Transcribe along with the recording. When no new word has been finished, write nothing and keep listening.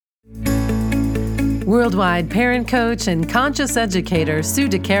Worldwide parent coach and conscious educator Sue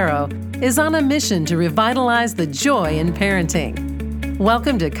DeCaro is on a mission to revitalize the joy in parenting.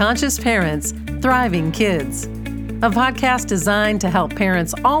 Welcome to Conscious Parents, Thriving Kids, a podcast designed to help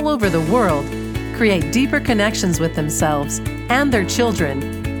parents all over the world create deeper connections with themselves and their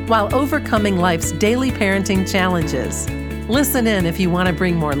children while overcoming life's daily parenting challenges. Listen in if you want to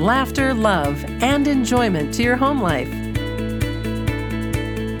bring more laughter, love, and enjoyment to your home life.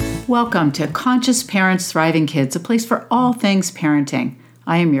 Welcome to Conscious Parents, Thriving Kids, a place for all things parenting.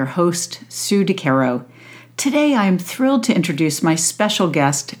 I am your host, Sue DeCaro. Today, I am thrilled to introduce my special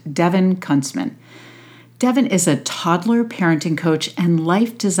guest, Devin Kuntzman. Devin is a toddler parenting coach and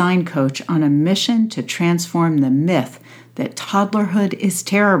life design coach on a mission to transform the myth that toddlerhood is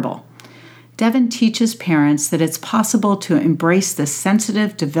terrible. Devin teaches parents that it's possible to embrace the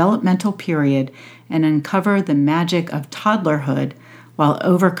sensitive developmental period and uncover the magic of toddlerhood while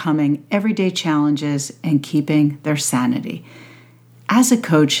overcoming everyday challenges and keeping their sanity. As a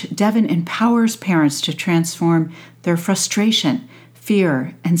coach, Devin empowers parents to transform their frustration,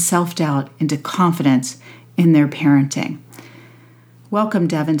 fear, and self-doubt into confidence in their parenting. Welcome,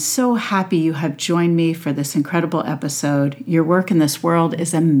 Devin. So happy you have joined me for this incredible episode. Your work in this world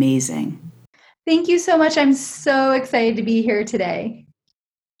is amazing. Thank you so much. I'm so excited to be here today.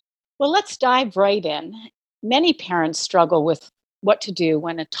 Well, let's dive right in. Many parents struggle with what to do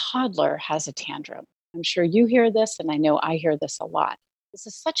when a toddler has a tantrum. I'm sure you hear this, and I know I hear this a lot. This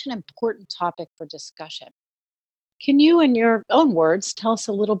is such an important topic for discussion. Can you, in your own words, tell us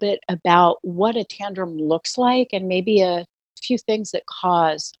a little bit about what a tantrum looks like and maybe a few things that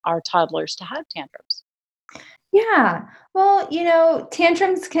cause our toddlers to have tantrums? Yeah. Well,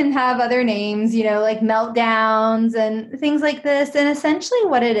 tantrums can have other names, like meltdowns and things like this. And essentially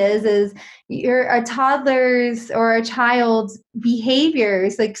what it is a toddler's or a child's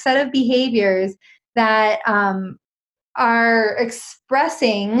behaviors, like set of behaviors that are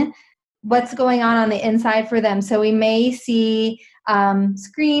expressing what's going on the inside for them. So we may see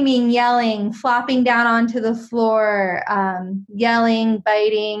screaming, yelling, flopping down onto the floor, yelling,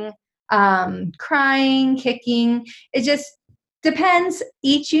 biting, crying, kicking. It just depends.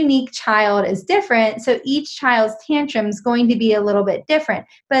 Each unique child is different. So each child's tantrum is going to be a little bit different.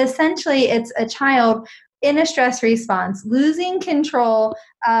 But essentially, it's a child in a stress response, losing control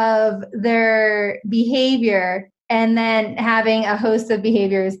of their behavior and then having a host of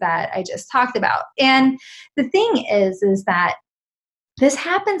behaviors that I just talked about. And the thing is that this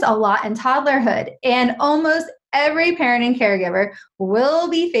happens a lot in toddlerhood, and almost every parent and caregiver will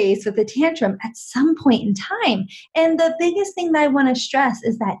be faced with a tantrum at some point in time. And the biggest thing that I want to stress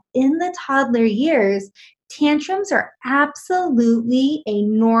is that in the toddler years, tantrums are absolutely a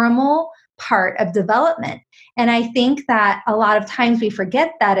normal part of development. And I think that a lot of times we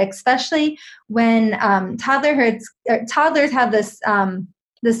forget that, especially when toddlers have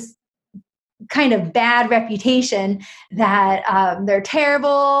this kind of bad reputation that they're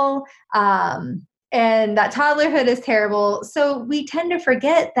terrible, and that toddlerhood is terrible. So we tend to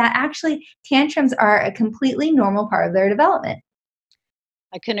forget that actually tantrums are a completely normal part of their development.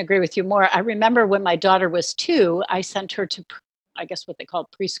 I couldn't agree with you more. I remember when my daughter was 2, I sent her to, I guess what they call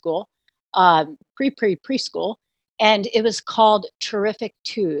preschool, preschool, and it was called Terrific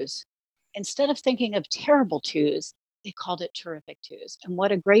Twos. Instead of thinking of terrible twos, they called it Terrific Twos. And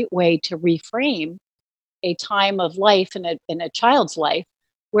what a great way to reframe a time of life in a child's life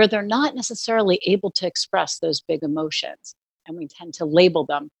where they're not necessarily able to express those big emotions. And we tend to label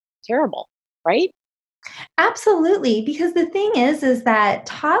them terrible, right? Absolutely, because the thing is that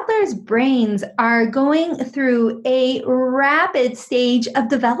toddlers' brains are going through a rapid stage of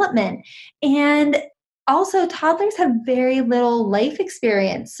development. And also, toddlers have very little life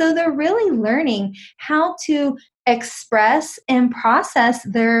experience. So they're really learning how to express and process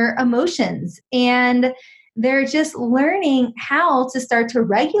their emotions. And they're just learning how to start to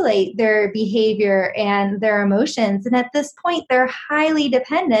regulate their behavior and their emotions. And at this point, they're highly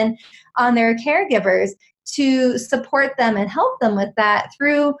dependent on their caregivers to support them and help them with that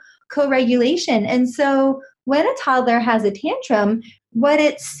through co-regulation. And so when a toddler has a tantrum, what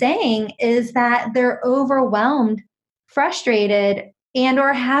it's saying is that they're overwhelmed, frustrated, and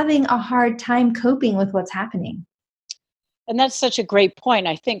or having a hard time coping with what's happening. And that's such a great point.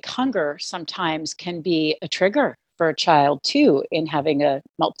 I think hunger sometimes can be a trigger for a child too in having a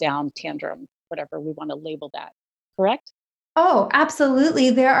meltdown, tantrum, whatever we want to label that. Correct? Oh, absolutely.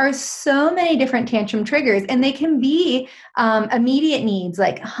 There are so many different tantrum triggers, and they can be immediate needs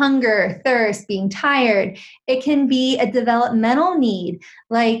like hunger, thirst, being tired. It can be a developmental need,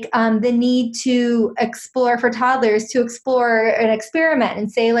 like the need to explore for toddlers to explore an experiment and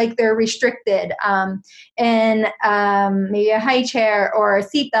say, like, they're restricted in maybe a high chair or a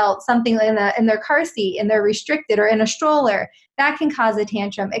seatbelt, something in their car seat, and they're restricted, or in a stroller. That can cause a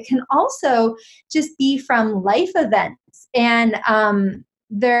tantrum. It can also just be from life events and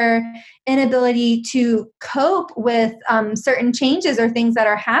their inability to cope with certain changes or things that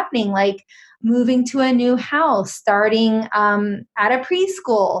are happening, like moving to a new house, starting at a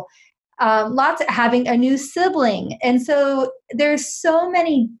preschool, lots having a new sibling. And so there's so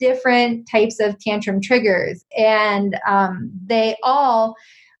many different types of tantrum triggers, and they all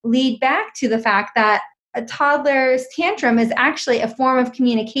lead back to the fact that a toddler's tantrum is actually a form of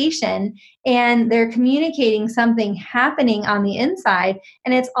communication, and they're communicating something happening on the inside,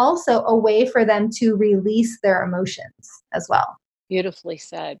 and it's also a way for them to release their emotions as well. Beautifully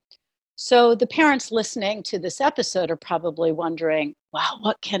said. So the parents listening to this episode are probably wondering, wow,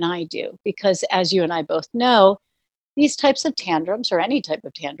 what can I do? Because as you and I both know, these types of tantrums, or any type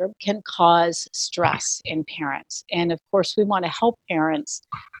of tantrum, can cause stress in parents. And of course, we want to help parents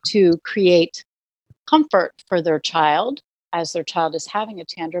to create comfort for their child as their child is having a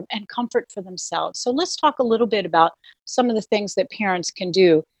tantrum, and comfort for themselves. So let's talk a little bit about some of the things that parents can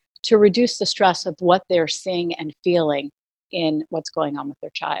do to reduce the stress of what they're seeing and feeling in what's going on with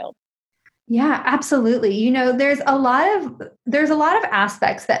their child. Yeah, absolutely. There's a lot of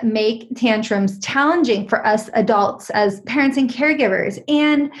aspects that make tantrums challenging for us adults as parents and caregivers.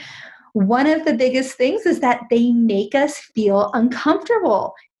 And one of the biggest things is that they make us feel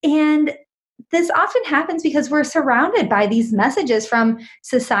uncomfortable. And this often happens because we're surrounded by these messages from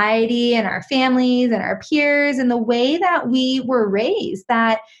society and our families and our peers and the way that we were raised,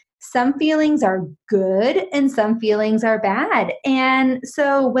 that some feelings are good and some feelings are bad. And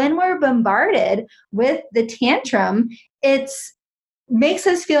so when we're bombarded with the tantrum, it's makes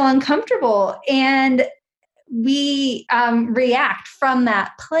us feel uncomfortable, and we react from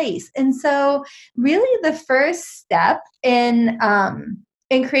that place. And so really the first step in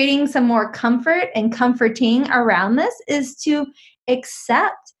creating some more comfort and comforting around this is to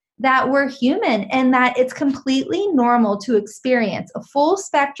accept that we're human and that it's completely normal to experience a full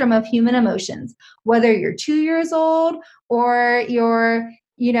spectrum of human emotions, whether you're 2 years old or you're,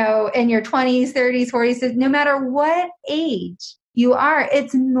 in your 20s, 30s, 40s, no matter what age you are,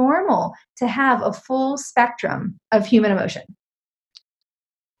 it's normal to have a full spectrum of human emotion.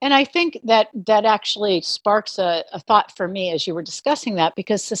 And I think that that actually sparks a thought for me as you were discussing that,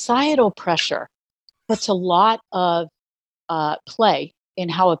 because societal pressure puts a lot of play in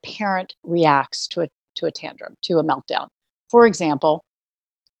how a parent reacts to a tantrum, to a meltdown. For example,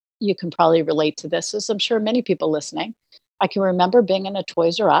 you can probably relate to this, as I'm sure many people listening. I can remember being in a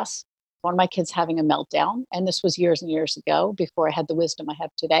Toys R Us, one of my kids having a meltdown, and this was years and years ago before I had the wisdom I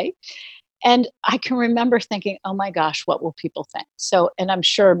have today. And I can remember thinking, oh my gosh, what will people think? So, and I'm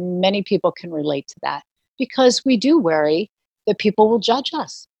sure many people can relate to that, because we do worry that people will judge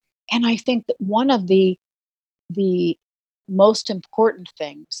us. And I think that one of the most important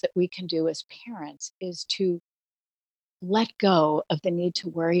things that we can do as parents is to let go of the need to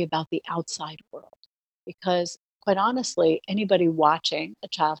worry about the outside world. Because quite honestly, anybody watching a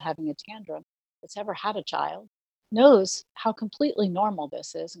child having a tantrum that's ever had a child knows how completely normal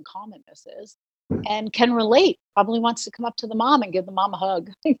this is and common this is, and can relate, probably wants to come up to the mom and give the mom a hug,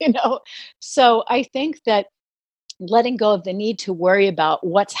 So I think that letting go of the need to worry about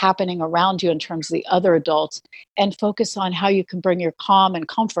what's happening around you in terms of the other adults, and focus on how you can bring your calm and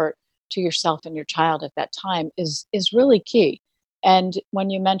comfort to yourself and your child at that time is really key. And when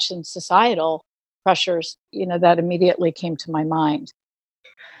you mentioned societal pressures, that immediately came to my mind.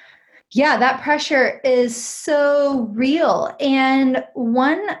 Yeah, that pressure is so real. And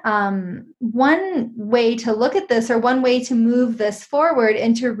one way to look at this, or one way to move this forward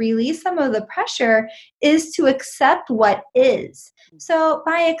and to release some of the pressure, is to accept what is. So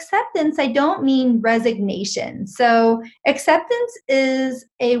by acceptance, I don't mean resignation. So acceptance is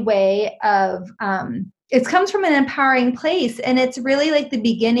a way of it comes from an empowering place, and it's really like the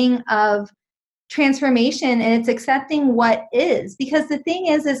beginning of transformation, and it's accepting what is. Because the thing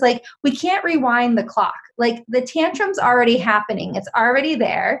is like, we can't rewind the clock. Like, the tantrum's already happening, it's already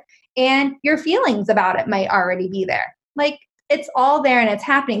there, and your feelings about it might already be there. Like, it's all there and it's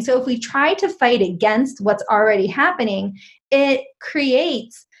happening. So if we try to fight against what's already happening, it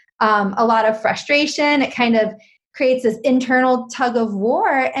creates a lot of frustration. It kind of creates this internal tug of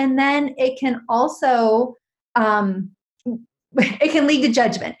war, and then it can also it can lead to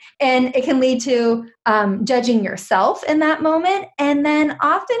judgment, and it can lead to judging yourself in that moment. And then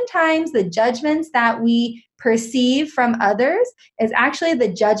oftentimes the judgments that we perceive from others is actually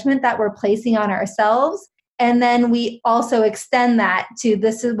the judgment that we're placing on ourselves. And then we also extend that to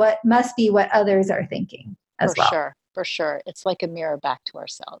this is what must be what others are thinking as well. For sure. It's like a mirror back to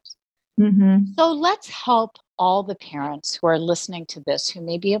ourselves. Mm-hmm. So let's help all the parents who are listening to this, who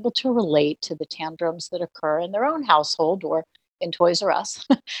may be able to relate to the tantrums that occur in their own household or in Toys R Us.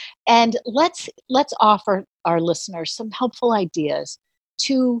 And let's offer our listeners some helpful ideas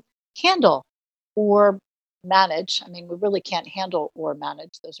to handle or manage. I mean, we really can't handle or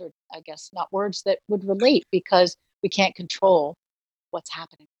manage. Those are, I guess, not words that would relate because we can't control what's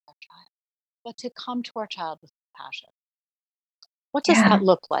happening with our child. But to come to our child with compassion. What does that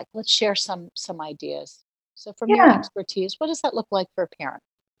look like? Let's share some ideas. So from your expertise, what does that look like for a parent?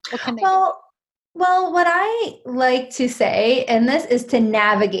 What can they do? Well, what I like to say in this is to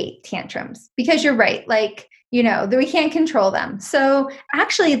navigate tantrums, because you're right. Like, we can't control them. So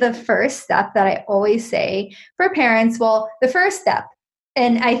actually the first step that I always say for parents, the first step,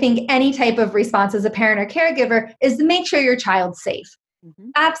 and I think any type of response as a parent or caregiver, is to make sure your child's safe. Mm-hmm.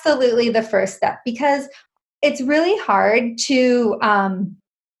 Absolutely the first step, because it's really hard to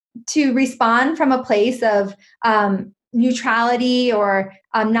respond from a place of neutrality or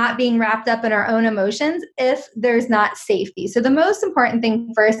not being wrapped up in our own emotions if there's not safety. So the most important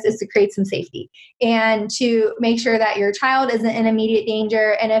thing first is to create some safety and to make sure that your child isn't in immediate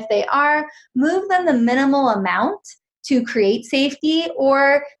danger. And if they are, move them the minimal amount to create safety,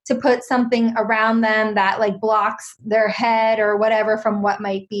 or to put something around them that like blocks their head or whatever from what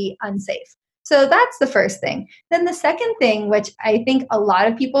might be unsafe. So that's the first thing. Then the second thing, which I think a lot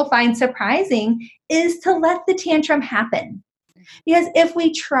of people find surprising, is to let the tantrum happen. Because if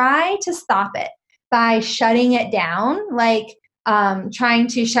we try to stop it by shutting it down, like trying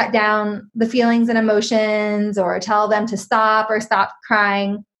to shut down the feelings and emotions, or tell them to stop or stop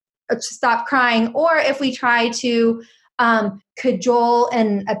crying, or if we try to cajole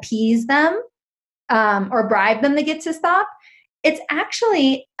and appease them or bribe them to get to stop, it's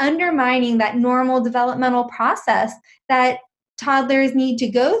actually undermining that normal developmental process that toddlers need to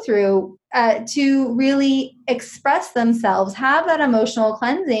go through to really express themselves, have that emotional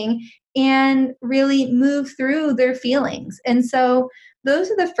cleansing, and really move through their feelings. And so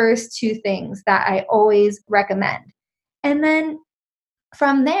those are the first two things that I always recommend. And then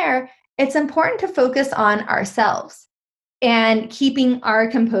from there, it's important to focus on ourselves and keeping our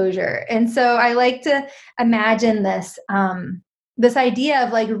composure. And so I like to imagine this idea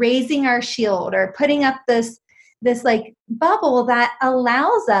of like raising our shield, or putting up this like bubble that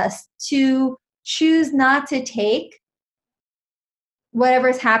allows us to choose not to take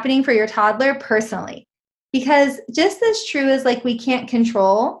whatever's happening for your toddler personally. Because just as true as like we can't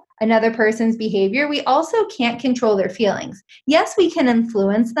control another person's behavior, we also can't control their feelings. Yes, we can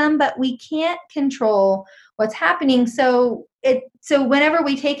influence them, but we can't control what's happening. So whenever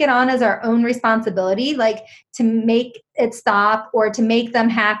we take it on as our own responsibility, like to make it stop or to make them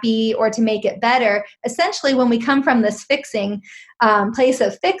happy or to make it better, essentially when we come from this fixing place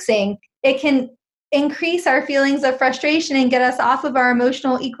of fixing, it can increase our feelings of frustration and get us off of our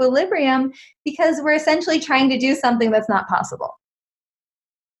emotional equilibrium, because we're essentially trying to do something that's not possible.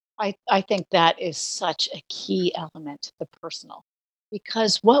 I think that is such a key element, the personal.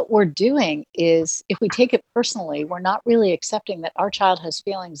 Because what we're doing is, if we take it personally, we're not really accepting that our child has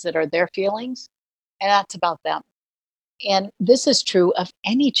feelings that are their feelings, and that's about them. And this is true of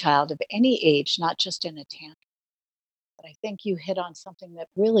any child of any age, not just in a tantrum. But I think you hit on something that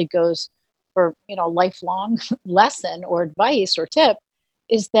really goes for, lifelong lesson or advice or tip,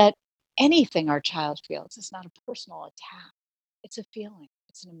 is that anything our child feels is not a personal attack. It's a feeling,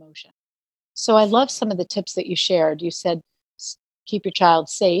 it's an emotion. So I love some of the tips that you shared. You said, keep your child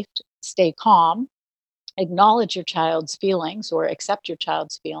safe, stay calm, acknowledge your child's feelings or accept your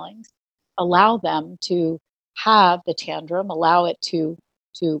child's feelings, allow them to have the tantrum, allow it to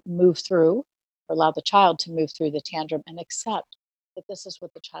move through, or allow the child to move through the tantrum, and accept that this is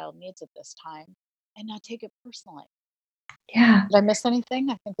what the child needs at this time, and not take it personally. Yeah. Did I miss anything?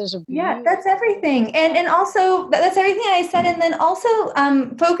 I think there's a that's everything. And also that's everything I said. And then also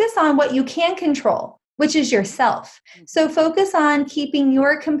focus on what you can control, which is yourself. So focus on keeping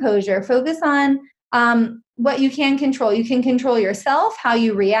your composure. Focus on what you can control. You can control yourself, how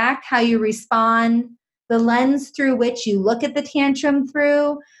you react, how you respond, the lens through which you look at the tantrum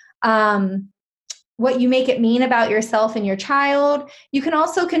through, what you make it mean about yourself and your child. You can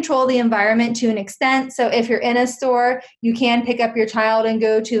also control the environment to an extent. So if you're in a store, you can pick up your child and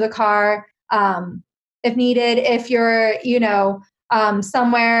go to the car. if needed. If you're,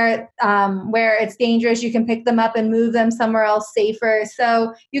 somewhere where it's dangerous, you can pick them up and move them somewhere else safer.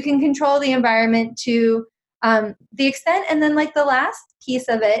 So you can control the environment to the extent. And then like the last piece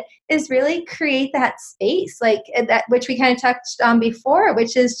of it is really create that space, like that, which we kind of touched on before,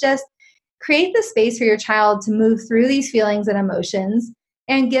 which is just create the space for your child to move through these feelings and emotions,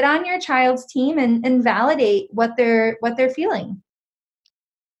 and get on your child's team and validate what they're feeling.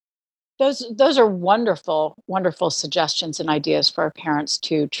 Those are wonderful, wonderful suggestions and ideas for our parents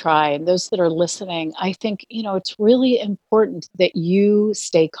to try. And those that are listening, I think, it's really important that you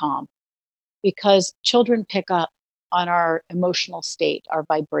stay calm, because children pick up on our emotional state, our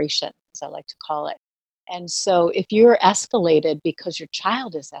vibration, as I like to call it. And so if you're escalated because your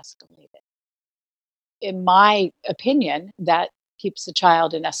child is escalated, in my opinion, that keeps the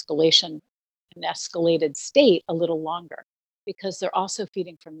child in an escalated state a little longer, because they're also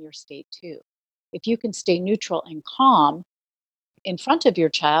feeding from your state too. If you can stay neutral and calm in front of your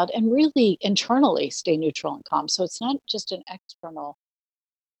child, and really internally stay neutral and calm. So it's not just an external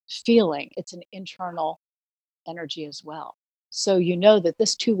feeling, it's an internal energy as well. So you know that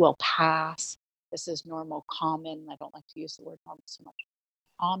this too will pass. This is normal, common. I don't like to use the word normal so much.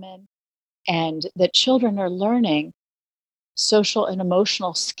 Common. And that children are learning social and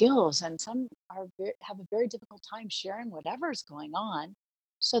emotional skills, and some have a very difficult time sharing whatever is going on.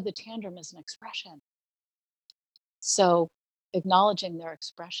 So the tantrum is an expression. So acknowledging their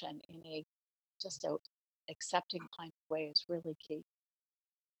expression in a accepting kind of way is really key.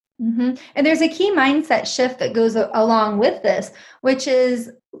 And there's a key mindset shift that goes along with this, which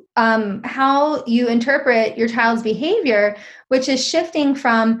is how you interpret your child's behavior, which is shifting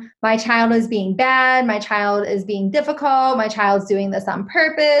from my child is being bad, my child is being difficult, my child's doing this on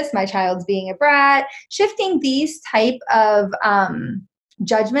purpose, my child's being a brat, shifting these type of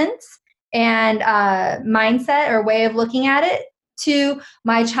judgments and mindset or way of looking at it to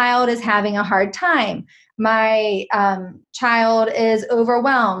my child is having a hard time. My child is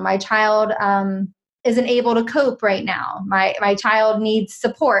overwhelmed. My child isn't able to cope right now. My child needs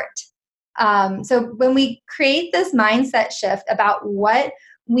support. So when we create this mindset shift about what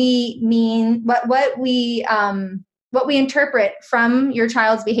we mean, what we interpret from your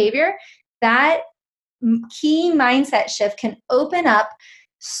child's behavior, that key mindset shift can open up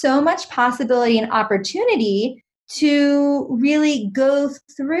so much possibility and opportunity to really go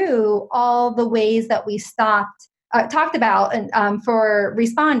through all the ways that we talked about and for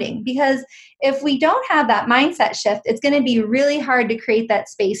responding. Because if we don't have that mindset shift, it's going to be really hard to create that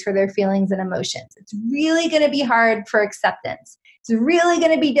space for their feelings and emotions. It's really going to be hard for acceptance. It's really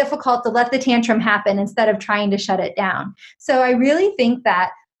going to be difficult to let the tantrum happen instead of trying to shut it down. So I really think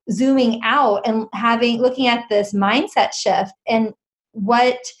that zooming out and looking at this mindset shift and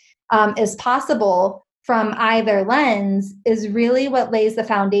what is possible from either lens is really what lays the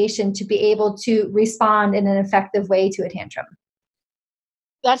foundation to be able to respond in an effective way to a tantrum.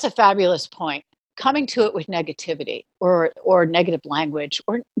 That's a fabulous point. Coming to it with negativity or negative language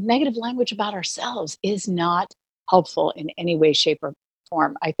about ourselves is not helpful in any way, shape, or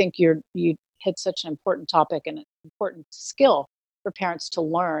form. I think you hit such an important topic, and an important skill for parents to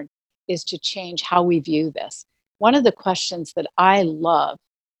learn is to change how we view this. One of the questions that I love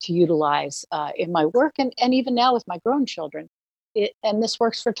to utilize in my work and even now with my grown children, and this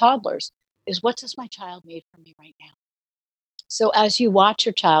works for toddlers, is what does my child need from me right now? So as you watch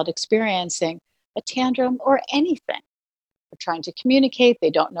your child experiencing a tantrum or anything, they're trying to communicate,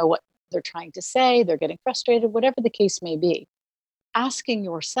 they don't know what they're trying to say, they're getting frustrated, whatever the case may be, asking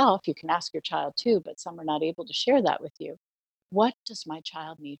yourself, you can ask your child too, but some are not able to share that with you, what does my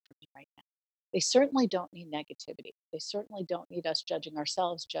child need from me right now? They certainly don't need negativity. They certainly don't need us judging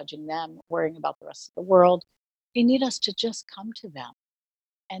ourselves, judging them, worrying about the rest of the world. They need us to just come to them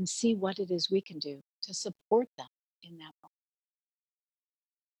and see what it is we can do to support them in that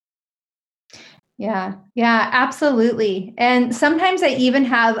moment. Yeah, absolutely. And sometimes I even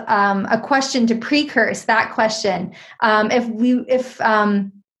have a question to precurse that question. If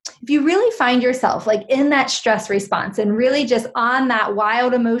you really find yourself like in that stress response and really just on that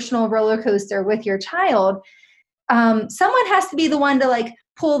wild emotional roller coaster with your child, someone has to be the one to like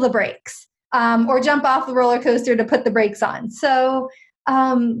pull the brakes or jump off the roller coaster to put the brakes on. So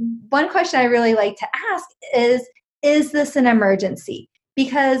one question I really like to ask is this an emergency?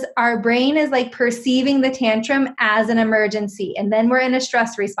 Because our brain is like perceiving the tantrum as an emergency. And then we're in a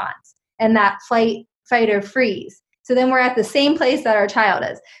stress response and that fight or freeze. So then we're at the same place that our child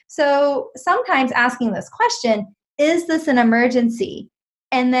is. So sometimes asking this question, is this an emergency?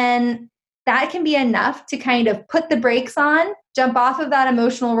 And then that can be enough to kind of put the brakes on, jump off of that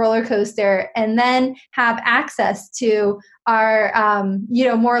emotional roller coaster, and then have access to our,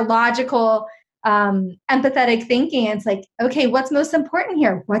 more logical, empathetic thinking. It's like, okay, what's most important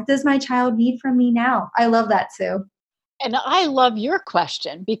here? What does my child need from me now? I love that, Sue. And I love your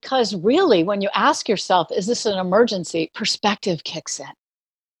question, because really, when you ask yourself, is this an emergency? Perspective kicks in.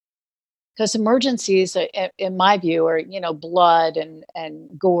 Because emergencies, in my view, are, blood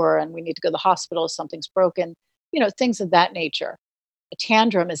and gore, and we need to go to the hospital if something's broken, things of that nature. A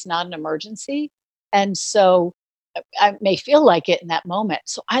tantrum is not an emergency. And so I may feel like it in that moment.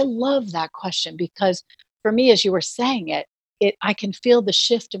 So I love that question, because for me, as you were saying I can feel the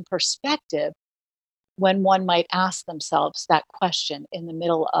shift in perspective when one might ask themselves that question in the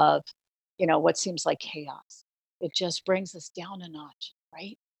middle of, what seems like chaos. It just brings us down a notch,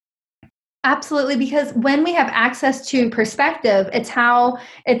 right? Absolutely, because when we have access to perspective,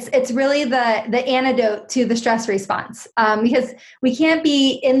 it's really the antidote to the stress response. Because we can't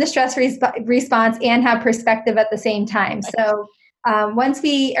be in the stress response and have perspective at the same time. So once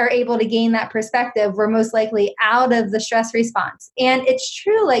we are able to gain that perspective, we're most likely out of the stress response. And it's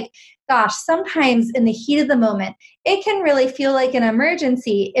true, like, gosh, sometimes in the heat of the moment, it can really feel like an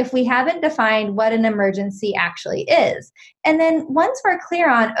emergency if we haven't defined what an emergency actually is. And then once we're clear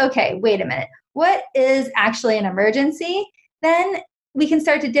on, okay, wait a minute, what is actually an emergency? Then we can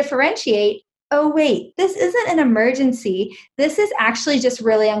start to differentiate, oh, wait, this isn't an emergency. This is actually just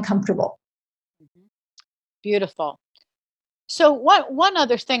really uncomfortable. Beautiful. So one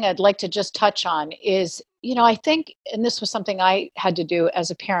other thing I'd like to just touch on is, I think, and this was something I had to do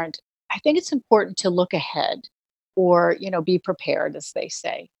as a parent, I think it's important to look ahead, or, be prepared, as they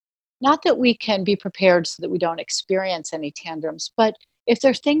say. Not that we can be prepared so that we don't experience any tantrums, but if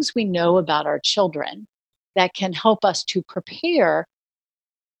there are things we know about our children that can help us to prepare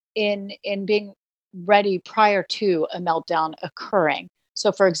in being ready prior to a meltdown occurring.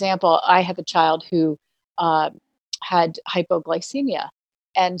 So, for example, I have a child who had hypoglycemia.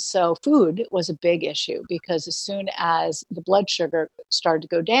 And so food was a big issue, because as soon as the blood sugar started to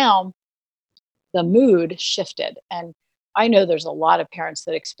go down, the mood shifted. And I know there's a lot of parents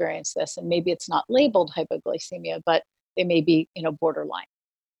that experience this, and maybe it's not labeled hypoglycemia, but they may be, borderline.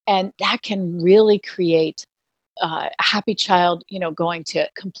 And that can really create a happy child, going to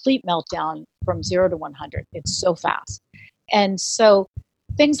complete meltdown from 0 to 100. It's so fast. And so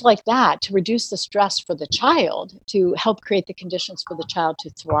things like that, to reduce the stress for the child, to help create the conditions for the child to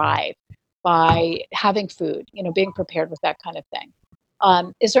thrive by having food, being prepared with that kind of thing.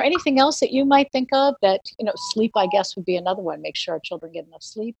 Is there anything else that you might think of that, sleep, I guess, would be another one. Make sure our children get enough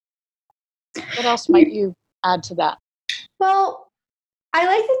sleep. What else might you add to that? Well, I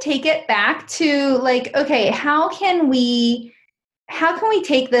like to take it back to, like, okay, how can we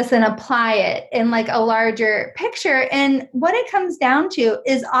take this and apply it in, like, a larger picture? And what it comes down to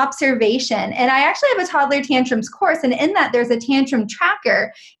is observation. And I actually have a toddler tantrums course, and in that there's a tantrum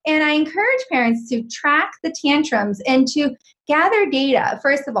tracker. And I encourage parents to track the tantrums and to gather data,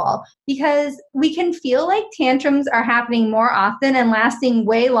 first of all, because we can feel like tantrums are happening more often and lasting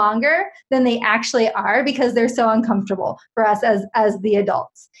way longer than they actually are, because they're so uncomfortable for us as the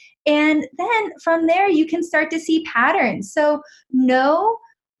adults. And then from there, you can start to see patterns. So know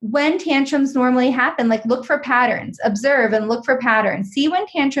when tantrums normally happen, like, look for patterns, observe and look for patterns, see when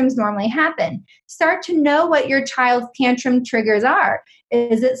tantrums normally happen. Start to know what your child's tantrum triggers are.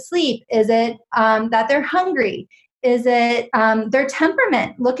 Is it sleep? Is it that they're hungry? Is it their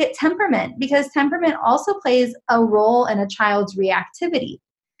temperament? Look at temperament, because temperament also plays a role in a child's reactivity.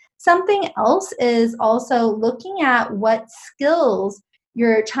 Something else is also looking at what skills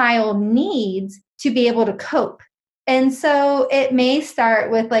your child needs to be able to cope. And so it may start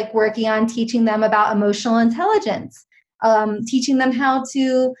with, like, working on teaching them about emotional intelligence, teaching them how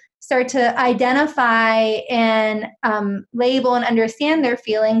to start to identify and label and understand their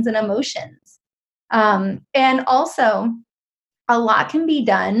feelings and emotions. And also, a lot can be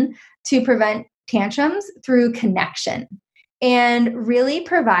done to prevent tantrums through connection, and really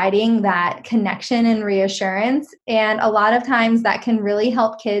providing that connection and reassurance. And a lot of times that can really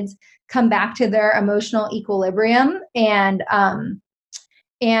help kids come back to their emotional equilibrium and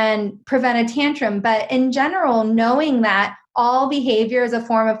prevent a tantrum. But in general, knowing that all behavior is a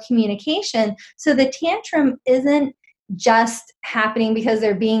form of communication, so the tantrum isn't just happening because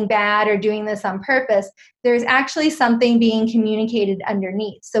they're being bad or doing this on purpose. There's actually something being communicated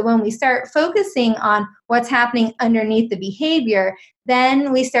underneath. So when we start focusing on what's happening underneath the behavior,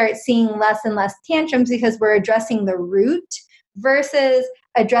 then we start seeing less and less tantrums, because we're addressing the root versus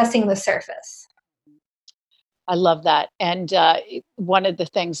addressing the surface. I love that. And one of the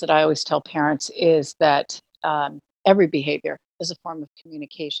things that I always tell parents is that every behavior is a form of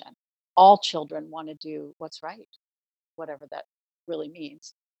communication. All children want to do what's right, whatever that really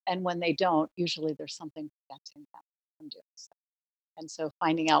means. And when they don't, usually there's something preventing them from doing so. And so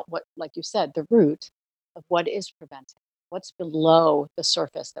finding out what, like you said, the root of what is preventing, what's below the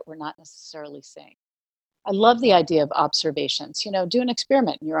surface that we're not necessarily seeing. I love the idea of observations. Do an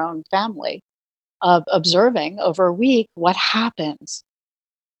experiment in your own family of observing over a week what happens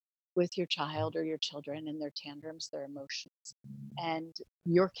with your child or your children and their tantrums, their emotions, and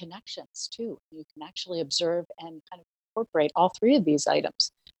your connections too. You can actually observe and kind of incorporate all three of these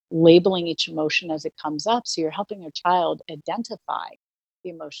items, labeling each emotion as it comes up. So you're helping your child identify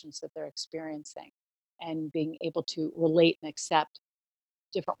the emotions that they're experiencing and being able to relate and accept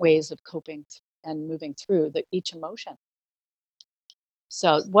different ways of coping and moving through each emotion.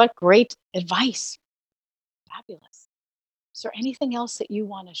 So what great advice. Fabulous. Is there anything else that you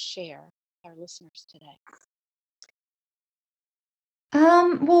want to share with our listeners today?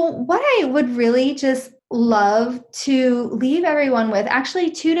 Well, what I would really just love to leave everyone with,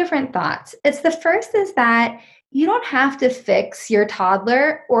 actually two different thoughts. The first is that you don't have to fix your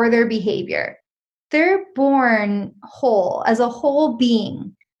toddler or their behavior. They're born whole, as a whole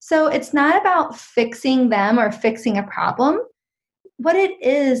being. So it's not about fixing them or fixing a problem. What it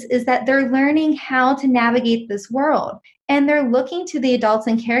is that they're learning how to navigate this world, and they're looking to the adults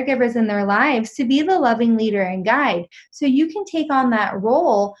and caregivers in their lives to be the loving leader and guide. So you can take on that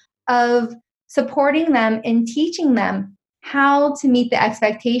role of supporting them and teaching them how to meet the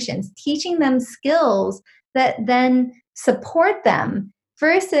expectations, teaching them skills that then support them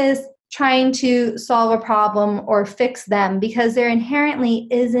versus trying to solve a problem or fix them, because there inherently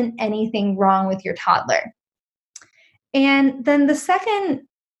isn't anything wrong with your toddler. And then the second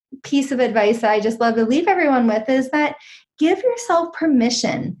piece of advice that I just love to leave everyone with is that give yourself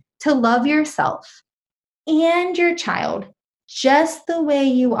permission to love yourself and your child just the way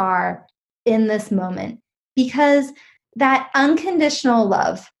you are in this moment. Because that unconditional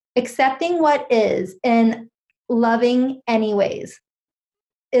love, accepting what is and loving anyways,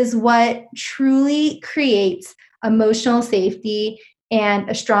 is what truly creates emotional safety and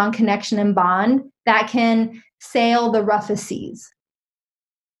a strong connection and bond that can sail the roughest seas.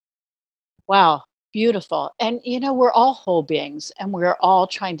 Wow, beautiful. And we're all whole beings, and we're all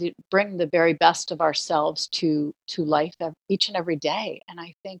trying to bring the very best of ourselves to life each and every day. And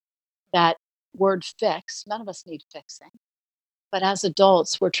I think that word fix, none of us need fixing. But as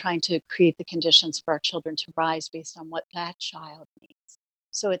adults, we're trying to create the conditions for our children to rise based on what that child needs.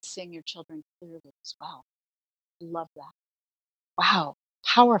 So it's seeing your children clearly as well. I love that. Wow,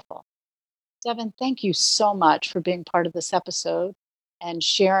 powerful. Devin, thank you so much for being part of this episode and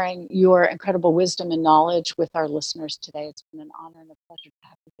sharing your incredible wisdom and knowledge with our listeners today. It's been an honor and a pleasure to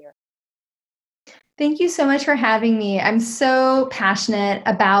have you here. Thank you so much for having me. I'm so passionate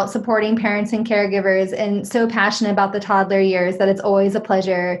about supporting parents and caregivers, and so passionate about the toddler years that it's always a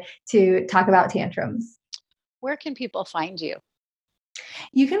pleasure to talk about tantrums. Where can people find you?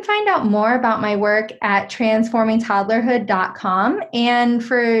 You can find out more about my work at transformingtoddlerhood.com. And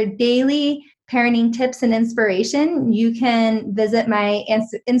for daily parenting tips and inspiration, you can visit my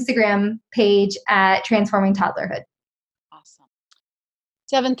Instagram page at Transforming Toddlerhood. Awesome.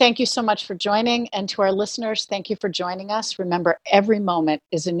 Devin, thank you so much for joining. And to our listeners, thank you for joining us. Remember, every moment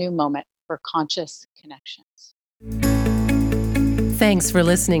is a new moment for conscious connections. Thanks for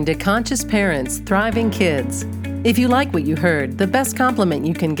listening to Conscious Parents, Thriving Kids. If you like what you heard, the best compliment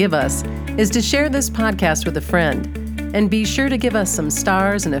you can give us is to share this podcast with a friend. And be sure to give us some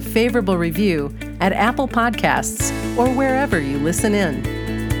stars and a favorable review at Apple Podcasts or wherever you listen in.